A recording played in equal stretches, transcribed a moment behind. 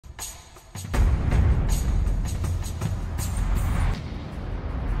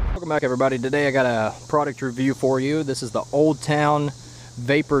Welcome back, everybody. Today I got a product review for you. This is the Old Town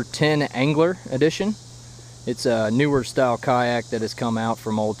Vapor 10 Angler Edition. It's a newer style kayak that has come out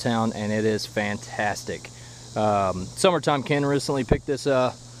from Old Town, and it is fantastic. Summertime Ken recently picked this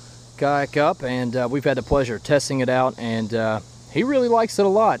kayak up, and we've had the pleasure of testing it out, and he really likes it a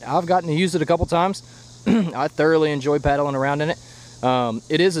lot. I've gotten to use it a couple times. I thoroughly enjoy paddling around in it.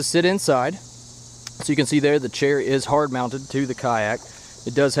 It is a sit inside, so you can see there the chair is hard mounted to the kayak.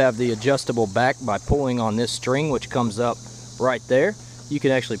 It does have the adjustable back by pulling on this string, which comes up right there. You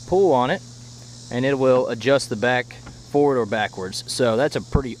can actually pull on it and it will adjust the back forward or backwards. So that's a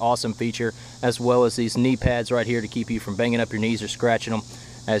pretty awesome feature, as well as these knee pads right here to keep you from banging up your knees or scratching them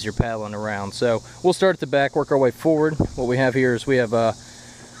as you're paddling around. So we'll start at the back, work our way forward. What we have here is we have the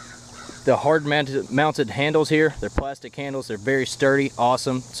hard mounted handles here. They're plastic handles. They're very sturdy,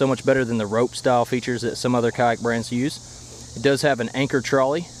 awesome. So much better than the rope style features that some other kayak brands use. It does have an anchor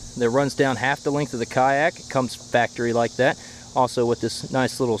trolley that runs down half the length of the kayak. It comes factory like that. Also with this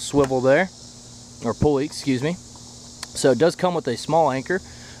nice little swivel there, or pulley, excuse me. So it does come with a small anchor.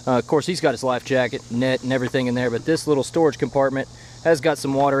 Of course, he's got his life jacket, net, and everything in there, but this little storage compartment has got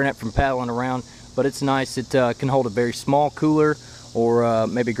some water in it from paddling around, but it's nice. It can hold a very small cooler or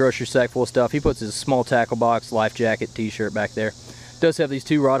maybe grocery sack full of stuff. He puts his small tackle box, life jacket, t-shirt back there. It does have these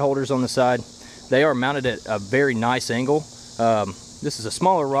two rod holders on the side. They are mounted at a very nice angle. This is a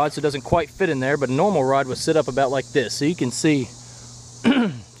smaller rod, so it doesn't quite fit in there, but a normal rod would sit up about like this. So you can see,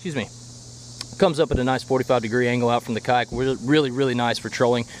 excuse me, comes up at a nice 45-degree angle out from the kayak. Really, really nice for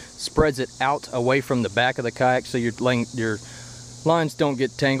trolling. Spreads it out away from the back of the kayak so your lines don't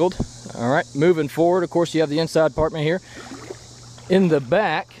get tangled. All right, moving forward, of course, you have the inside compartment here. In the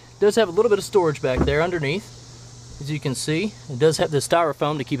back, it does have a little bit of storage back there underneath. As you can see, it does have the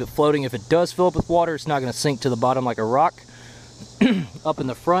styrofoam to keep it floating. If it does fill up with water, it's not going to sink to the bottom like a rock. Up in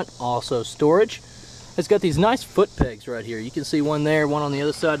the front, also storage. It's got these nice foot pegs right here. You can see one there, one on the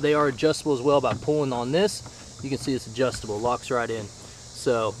other side. They are adjustable as well by pulling on this. You can see it's adjustable, locks right in.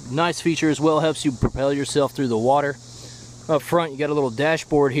 So nice feature as well, helps you propel yourself through the water. Up front, you got a little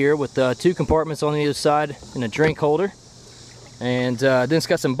dashboard here with two compartments on the other side and a drink holder. And then it's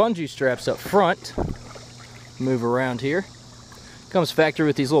got some bungee straps up front. Move around here. Comes factory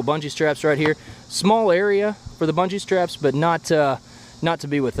with these little bungee straps right here. Small area for the bungee straps, but not to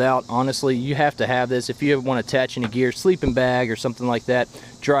be without. Honestly, you have to have this if you ever want to attach any gear, sleeping bag or something like that,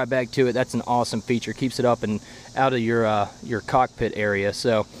 dry bag to it. That's an awesome feature. Keeps it up and out of your cockpit area.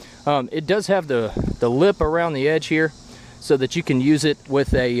 So it does have the lip around the edge here, so that you can use it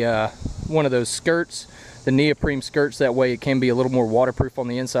with a one of those skirts, the neoprene skirts. That way it can be a little more waterproof on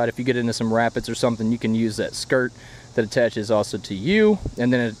the inside. If you get into some rapids or something, you can use that skirt that attaches also to you,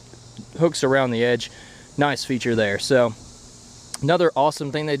 and then it hooks around the edge. Nice feature there. So another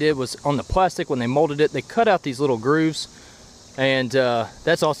awesome thing they did was on the plastic, when they molded it, they cut out these little grooves, and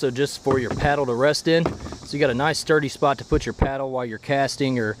that's also just for your paddle to rest in. So you got a nice sturdy spot to put your paddle while you're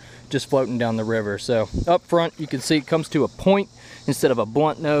casting or just floating down the river. So up front, you can see it comes to a point instead of a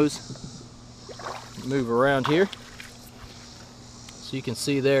blunt nose. Move around here. So you can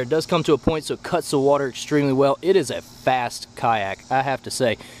see there, it does come to a point, so it cuts the water extremely well. It is a fast kayak, I have to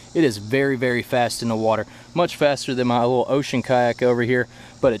say. It is very, very fast in the water. Much faster than my little ocean kayak over here.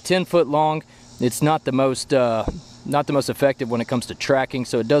 But at 10 foot long, it's not the most effective when it comes to tracking,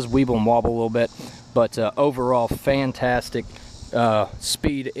 so it does weeble and wobble a little bit. But overall, fantastic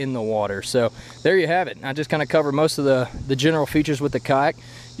speed in the water. So there you have it. I just kind of covered most of the general features with the kayak.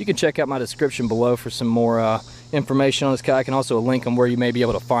 You can check out my description below for some more information on this kayak, and also a link on where you may be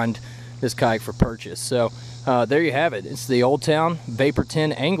able to find this kayak for purchase. So there you have it. It's the Old Town Vapor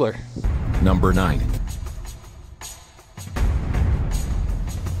 10 Angler. Number 9.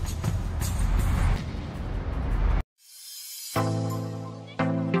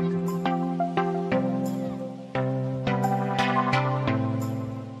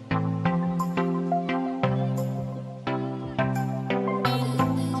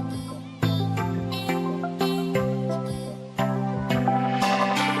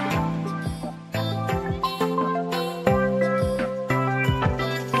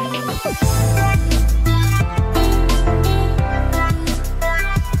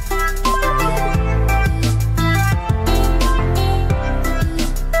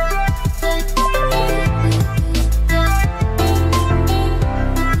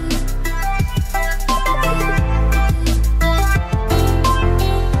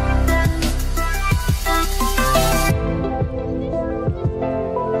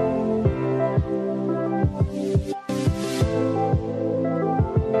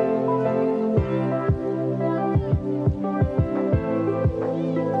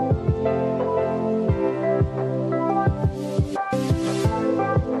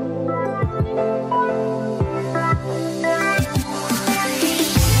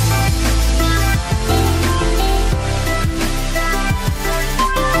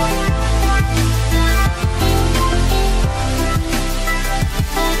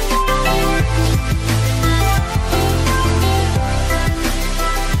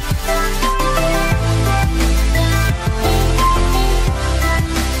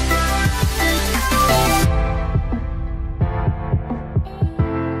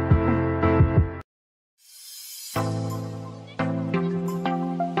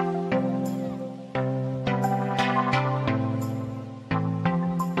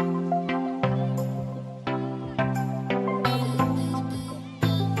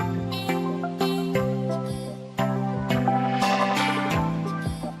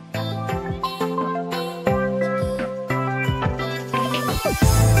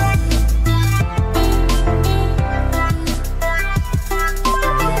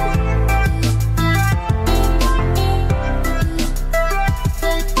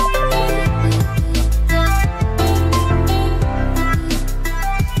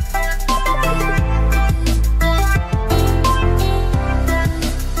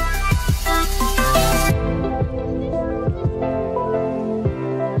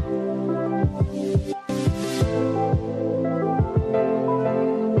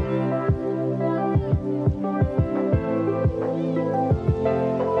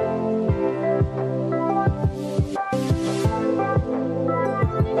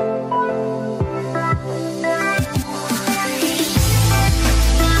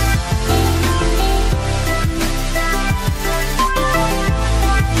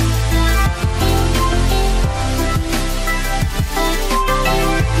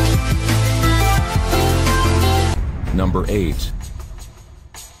 Number 8.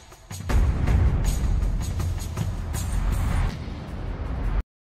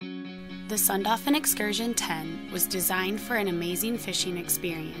 The Sundolphin Excursion 10 was designed for an amazing fishing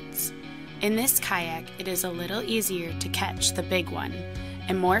experience. In this kayak, it is a little easier to catch the big one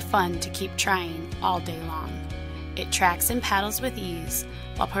and more fun to keep trying all day long. It tracks and paddles with ease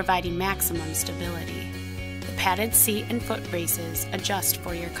while providing maximum stability. The padded seat and foot braces adjust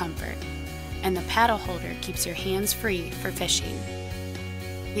for your comfort, and the paddle holder keeps your hands free for fishing.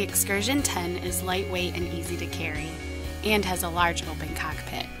 The Excursion 10 is lightweight and easy to carry and has a large open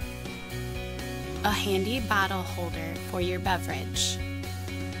cockpit. A handy bottle holder for your beverage,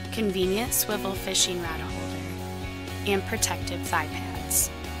 convenient swivel fishing rod holder, and protective thigh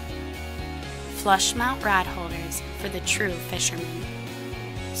pads. Flush mount rod holders for the true fisherman.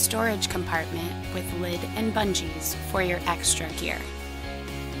 Storage compartment with lid and bungees for your extra gear.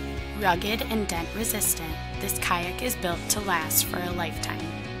 Rugged and dent resistant, this kayak is built to last for a lifetime.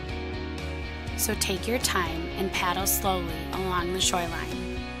 So take your time and paddle slowly along the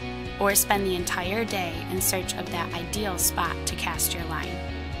shoreline, or spend the entire day in search of that ideal spot to cast your line.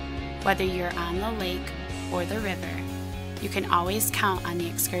 Whether you're on the lake or the river, you can always count on the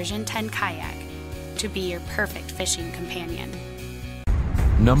Excursion 10 kayak to be your perfect fishing companion.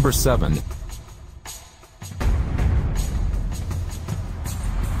 Number 7.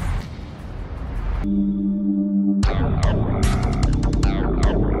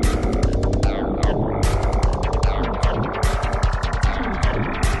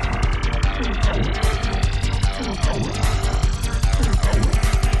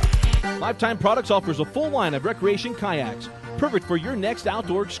 Lifetime Products offers a full line of recreation kayaks, perfect for your next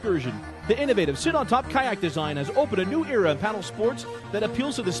outdoor excursion. The innovative sit-on-top kayak design has opened a new era in paddle sports that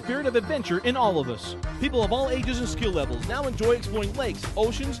appeals to the spirit of adventure in all of us. People of all ages and skill levels now enjoy exploring lakes,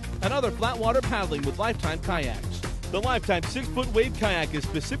 oceans, and other flat water paddling with Lifetime kayaks. The Lifetime 6-foot wave kayak is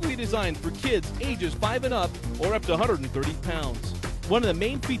specifically designed for kids ages 5 and up or up to 130 pounds. One of the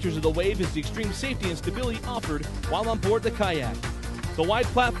main features of the wave is the extreme safety and stability offered while on board the kayak. The wide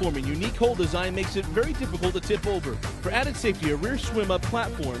platform and unique hull design makes it very difficult to tip over. For added safety, a rear swim-up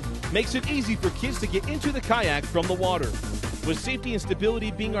platform makes it easy for kids to get into the kayak from the water. With safety and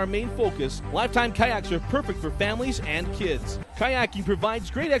stability being our main focus, Lifetime kayaks are perfect for families and kids. Kayaking provides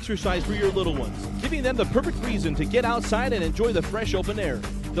great exercise for your little ones, giving them the perfect reason to get outside and enjoy the fresh open air.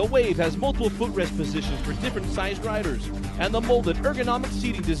 The Wave has multiple footrest positions for different sized riders, and the molded ergonomic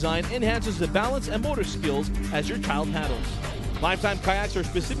seating design enhances the balance and motor skills as your child paddles. Lifetime kayaks are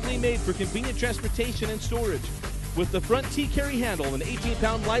specifically made for convenient transportation and storage. With the front T-carry handle and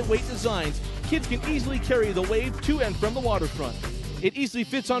 18-pound lightweight designs, kids can easily carry the Wave to and from the waterfront. It easily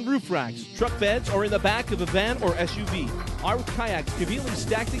fits on roof racks, truck beds, or in the back of a van or SUV. Our kayaks conveniently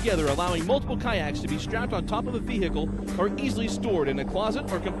stack together, allowing multiple kayaks to be strapped on top of a vehicle or easily stored in a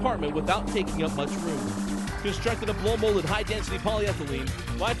closet or compartment without taking up much room. Constructed of blow-molded high-density polyethylene,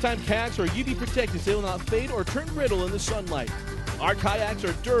 Lifetime kayaks are UV protected so they will not fade or turn brittle in the sunlight. Our kayaks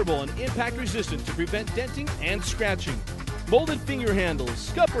are durable and impact-resistant to prevent denting and scratching. Molded finger handles,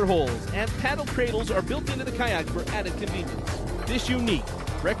 scupper holes, and paddle cradles are built into the kayak for added convenience. This unique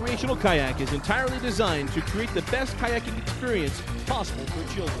recreational kayak is entirely designed to create the best kayaking experience possible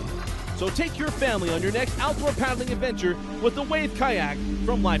for children. So take your family on your next outdoor paddling adventure with the Wave Kayak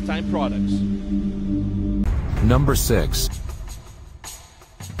from Lifetime Products. Number 6.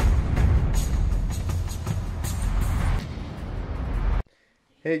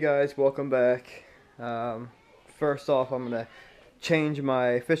 Hey guys, welcome back. First off, I'm going to change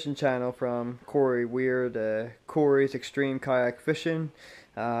my fishing channel from Corey Weir to Corey's Extreme Kayak Fishing.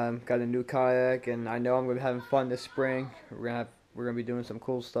 Got a new kayak, and I know I'm going to be having fun this spring. We're gonna be doing some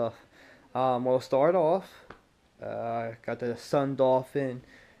cool stuff. We'll start off. Got the Sundolphin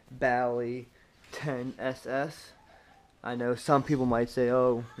Bally 10 SS. I know some people might say,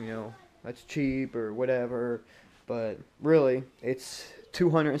 oh, you know, that's cheap or whatever, but really, it's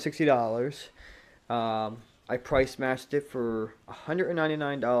 $260. I price matched it for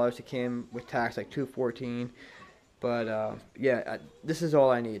 $199. It came with tax like $214. But yeah, this is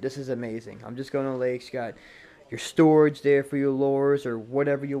all I need. This is amazing. I'm just going to lakes. You got your storage there for your lures or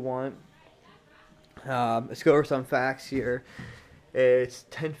whatever you want. Let's go over some facts here. It's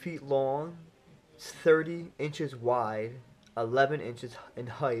 10 feet long. It's 30 inches wide, 11 inches in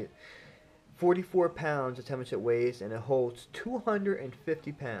height. 44 pounds is how much it weighs, and it holds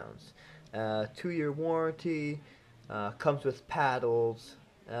 250 pounds. 2-year warranty, comes with paddles,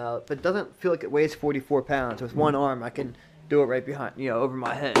 but doesn't feel like it weighs 44 pounds. With one arm, I can do it right behind, over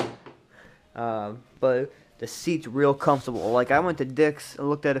my head. But the seat's real comfortable. Like, I went to Dick's and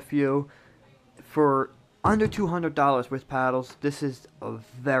looked at a few. For under $200 with paddles. This is a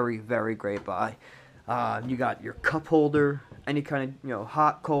very, very great buy. You got your cup holder, any kind of,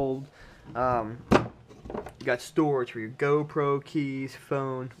 hot, cold. You got storage for your GoPro, keys,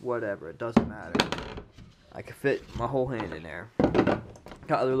 phone, whatever. It doesn't matter. I can fit my whole hand in there.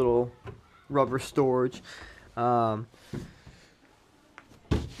 Got other little rubber storage. You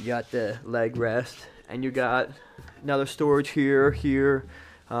got the leg rest, and you got another storage here. You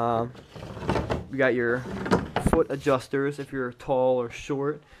got your foot adjusters if you're tall or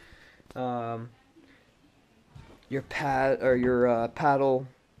short. Your paddle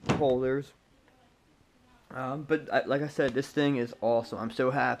holders. But like I said, this thing is awesome. I'm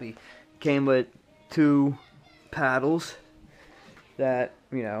so happy. Came with 2 paddles that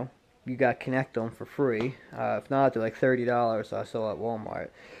you got to connect them for free. If not, they're like $30. So I saw at Walmart.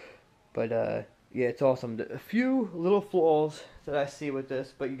 But yeah, it's awesome. A few little flaws that I see with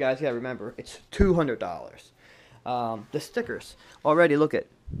this, but you guys gotta remember, it's $200. The stickers already, look at,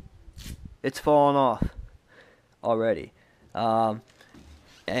 it's falling off already.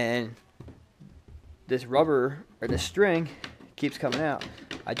 And this rubber or this string keeps coming out.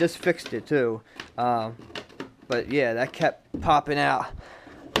 I just fixed it too. But yeah, that kept popping out.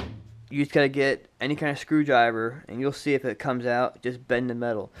 You just gotta get any kind of screwdriver and you'll see if it comes out. Just bend the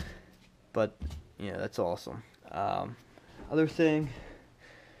metal. But yeah, that's awesome. Other thing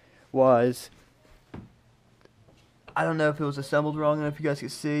was, I don't know if it was assembled wrong. I don't know if you guys can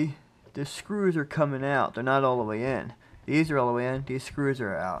see. The screws are coming out. They're not all the way in. These are all the way in. These screws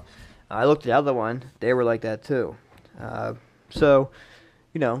are out. I looked at the other one. They were like that too. So,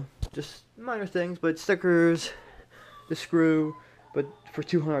 just minor things. But stickers, the screw, but for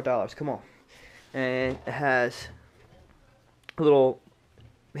 $200. Come on. And it has a little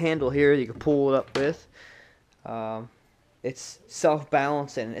handle here you can pull it up with. It's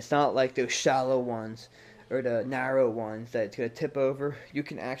self-balancing. It's not like those shallow ones or the narrow ones that it's going to tip over. You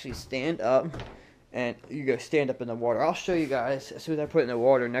can actually stand up and you go stand up in the water. I'll show you guys as soon as I put it in the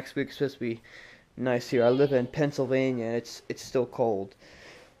water. Next week's supposed to be nice here. I live in Pennsylvania and it's still cold.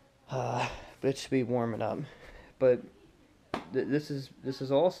 But it should be warming up. But this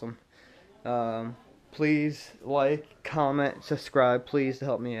is awesome. Please like, comment, subscribe, please, to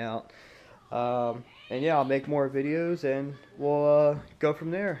help me out. And yeah, I'll make more videos and we'll go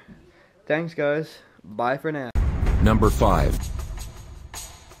from there. Thanks, guys. Bye for now. Number 5.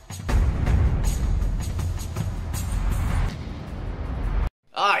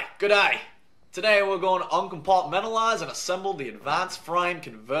 Hi, good day. Today we're going to uncompartmentalize and assemble the advanced frame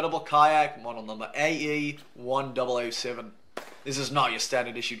convertible kayak model number AE1007. This is not your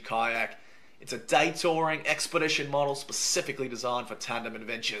standard issued kayak. It's a day touring expedition model specifically designed for tandem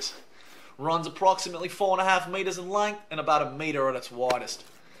adventures. Runs approximately 4.5 meters in length and about 1 meter at its widest.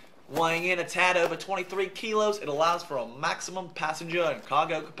 Weighing in a tad over 23 kilos, it allows for a maximum passenger and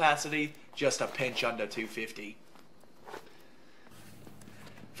cargo capacity just a pinch under 250.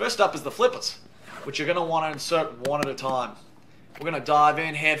 First up is the flippers, which you're going to want to insert one at a time. We're going to dive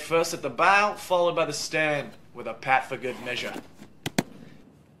in head first at the bow, followed by the stern, with a pat for good measure.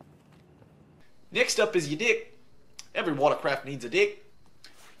 Next up is your dick. Every watercraft needs a dick.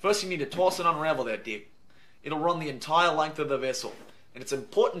 First you need to toss and unravel that dick. It'll run the entire length of the vessel, and it's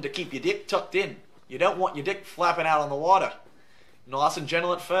important to keep your dick tucked in. You don't want your dick flapping out on the water. Nice and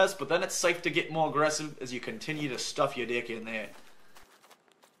gentle at first, but then it's safe to get more aggressive as you continue to stuff your dick in there.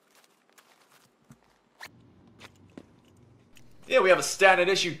 Here we have a standard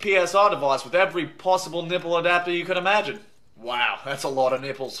issue PSR device with every possible nipple adapter you could imagine. Wow, that's a lot of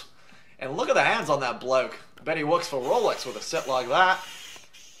nipples. And look at the hands on that bloke. I bet he works for Rolex with a set like that.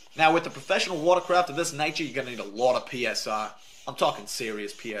 Now with the professional watercraft of this nature, you're going to need a lot of PSR. I'm talking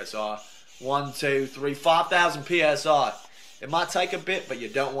serious PSR. 1, 2, 3, 5,000 PSR. It might take a bit, but you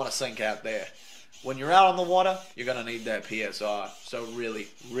don't want to sink out there. When you're out on the water, you're going to need that PSR. So really,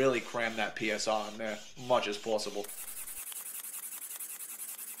 really cram that PSR in there, much as possible.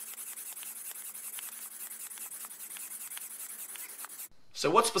 So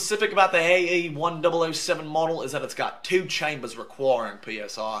what's specific about the AE1007 model is that it's got 2 chambers requiring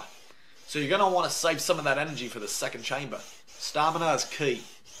PSI. So you're going to want to save some of that energy for the second chamber. Stamina is key,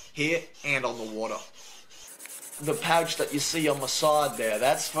 here and on the water. The pouch that you see on the side there,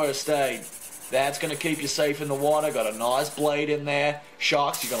 that's first aid. That's going to keep you safe in the water, got a nice blade in there.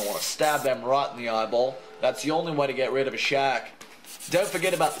 Sharks, you're going to want to stab them right in the eyeball. That's the only way to get rid of a shark. Don't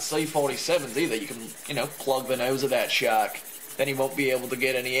forget about the C-47s either. You can, plug the nose of that shark. Then he won't be able to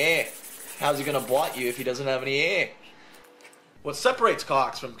get any air. How's he going to bite you if he doesn't have any air? What separates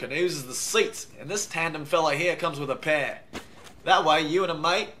kayaks from canoes is the seats, and this tandem fella here comes with a pair. That way you and a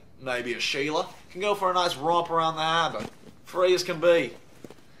mate, maybe a Sheila, Can go for a nice romp around the harbour. Free as can be.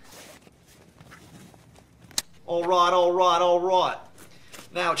 Alright, alright, alright.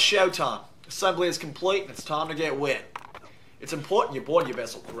 Now it's showtime. Assembly is complete and it's time to get wet. It's important you board your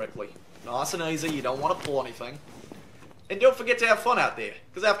vessel correctly. Nice and easy, you don't want to pull anything. And don't forget to have fun out there,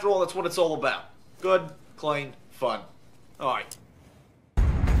 because after all, that's what it's all about. Good, clean, fun. Alright.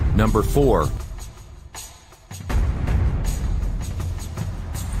 Number 4.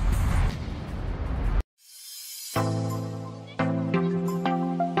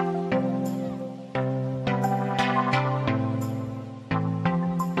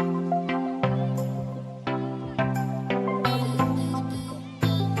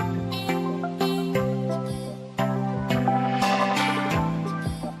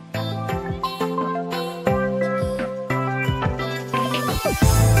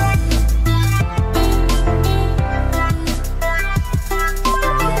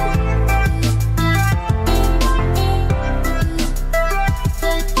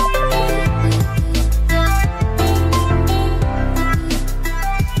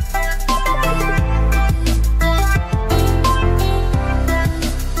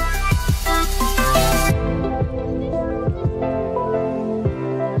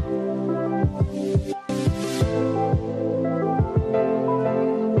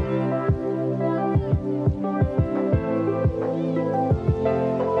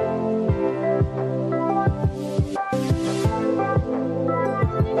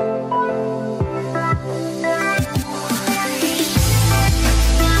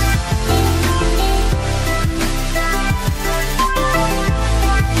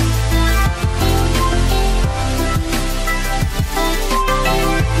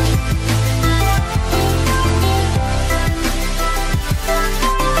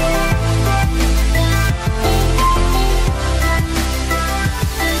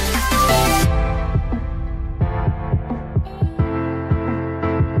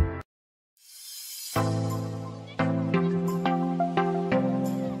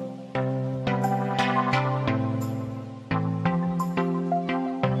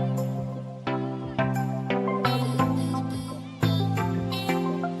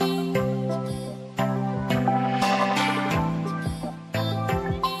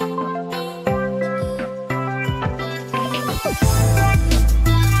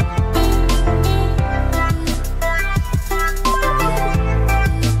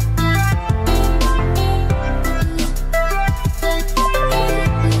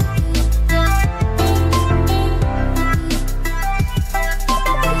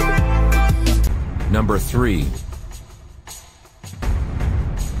 Number 3.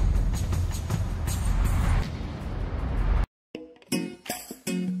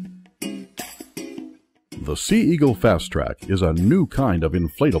 The Sea Eagle Fast Track is a new kind of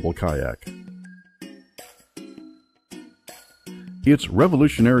inflatable kayak. Its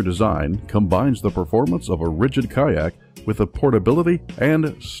revolutionary design combines the performance of a rigid kayak with the portability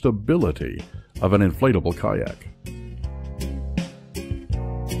and stability of an inflatable kayak.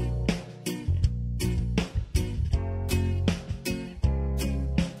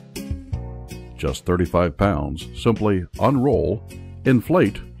 Just 35 pounds, simply unroll,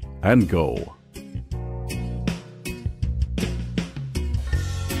 inflate, and go.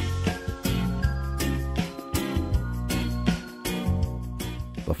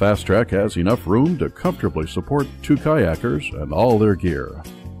 The Fast Track has enough room to comfortably support 2 kayakers and all their gear.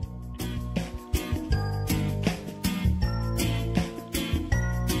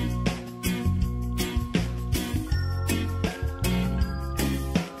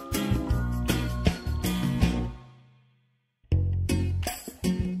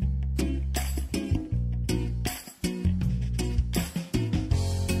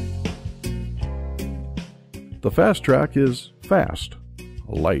 The Fast Track is fast,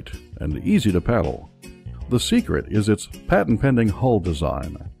 light, and easy to paddle. The secret is its patent-pending hull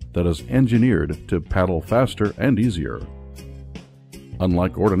design that is engineered to paddle faster and easier.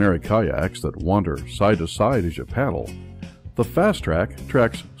 Unlike ordinary kayaks that wander side to side as you paddle, the Fast Track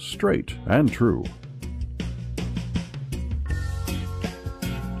tracks straight and true.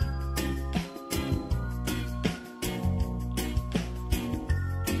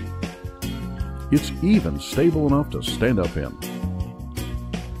 It's even stable enough to stand up in.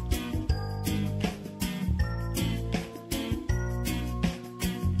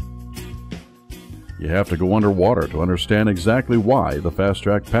 You have to go underwater to understand exactly why the Fast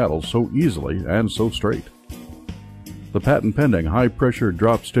Track paddles so easily and so straight. The patent-pending high-pressure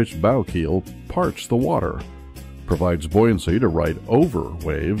drop-stitch bow keel parts the water, provides buoyancy to ride over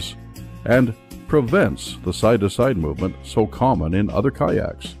waves, and prevents the side-to-side movement so common in other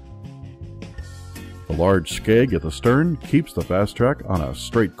kayaks. The large skeg at the stern keeps the Fast Track on a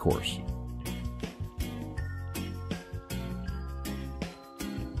straight course.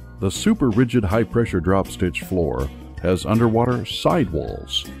 The super rigid high-pressure drop stitch floor has underwater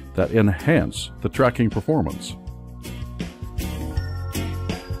sidewalls that enhance the tracking performance.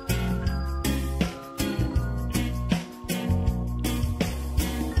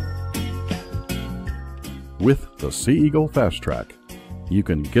 With the Sea Eagle Fast Track, you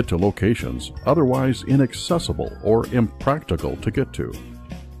can get to locations otherwise inaccessible or impractical to get to.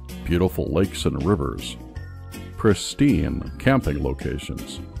 Beautiful lakes and rivers, pristine camping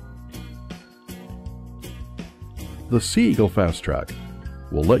locations. The Sea Eagle Fast Track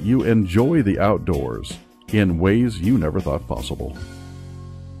will let you enjoy the outdoors in ways you never thought possible.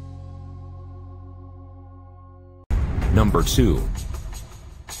 Number 2.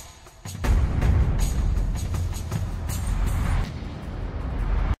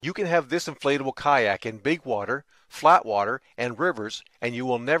 You can have this inflatable kayak in big water, flat water, and rivers, and you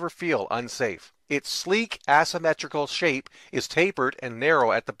will never feel unsafe. Its sleek, asymmetrical shape is tapered and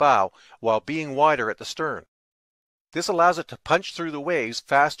narrow at the bow while being wider at the stern. This allows it to punch through the waves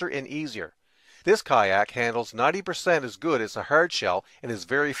faster and easier. This kayak handles 90% as good as a hardshell and is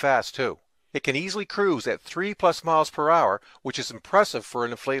very fast too. It can easily cruise at 3+ miles per hour, which is impressive for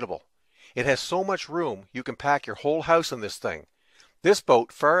an inflatable. It has so much room you can pack your whole house in this thing. This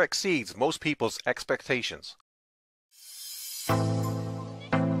boat far exceeds most people's expectations.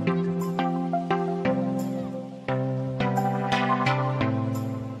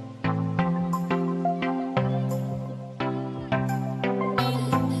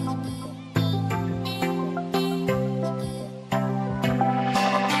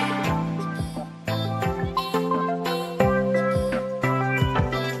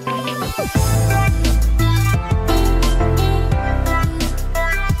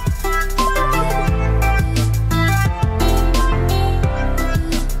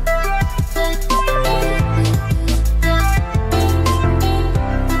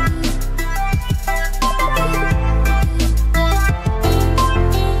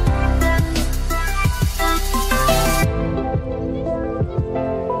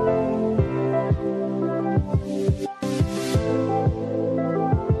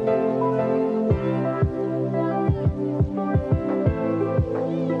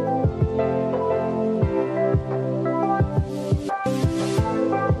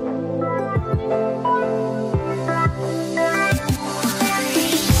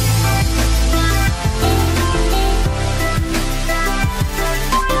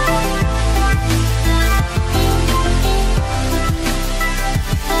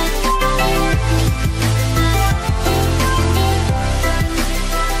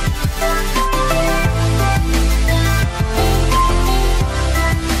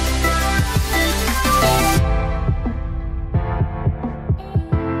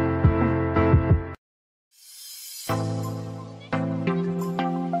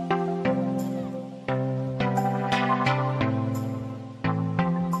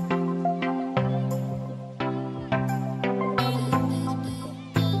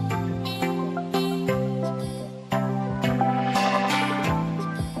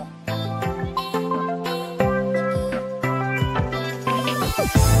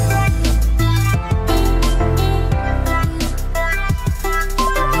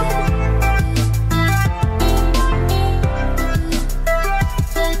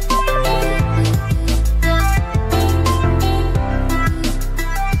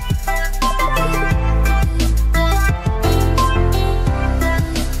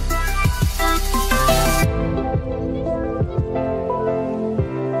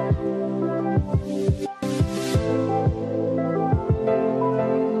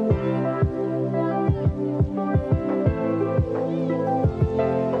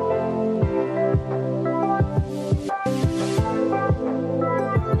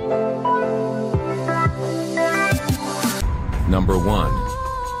 Number 1.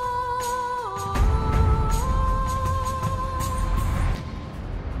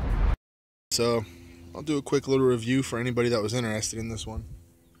 So I'll do a quick little review for anybody that was interested in this one.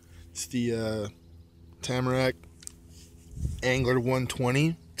 It's the Tamarack Angler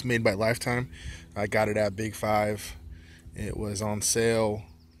 120. It's made by Lifetime. I got it at Big 5. It was on sale,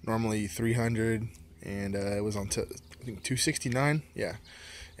 normally $300, and it was on I think $269. Yeah,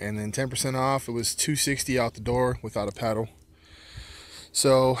 and then 10% off. It was $260 out the door without a paddle.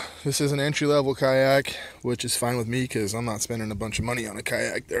 So this is an entry-level kayak, which is fine with me because I'm not spending a bunch of money on a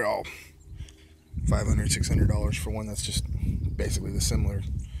kayak. They're all $500, $600 for one that's just basically the similar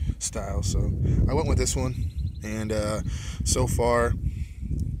style. So I went with this one, and so far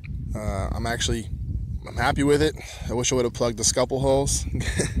I'm actually I'm happy with it. I wish I would have plugged the scuffle holes.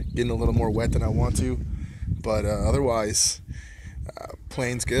 Getting a little more wet than I want to. But otherwise,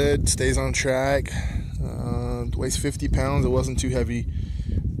 plane's good, stays on track, weighs 50 pounds. It wasn't too heavy,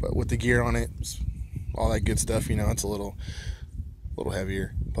 but with the gear on it, all that good stuff, you know, it's a little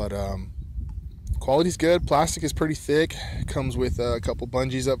heavier. But quality's good. Plastic is pretty thick. Comes with a couple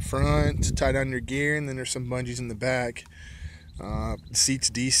bungees up front to tie down your gear, and then there's some bungees in the back. The seat's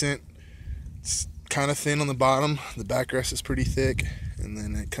decent. It's kind of thin on the bottom. The backrest is pretty thick, and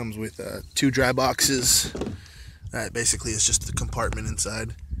then it comes with 2 dry boxes. That basically is just the compartment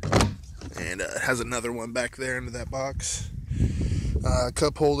inside, and it has another one back there into that box.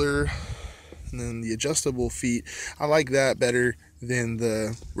 Cup holder, and then the adjustable feet. I like that better than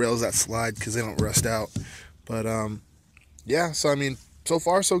the rails that slide because they don't rust out. But yeah, so I mean, so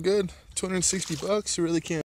far so good. $260, you really can't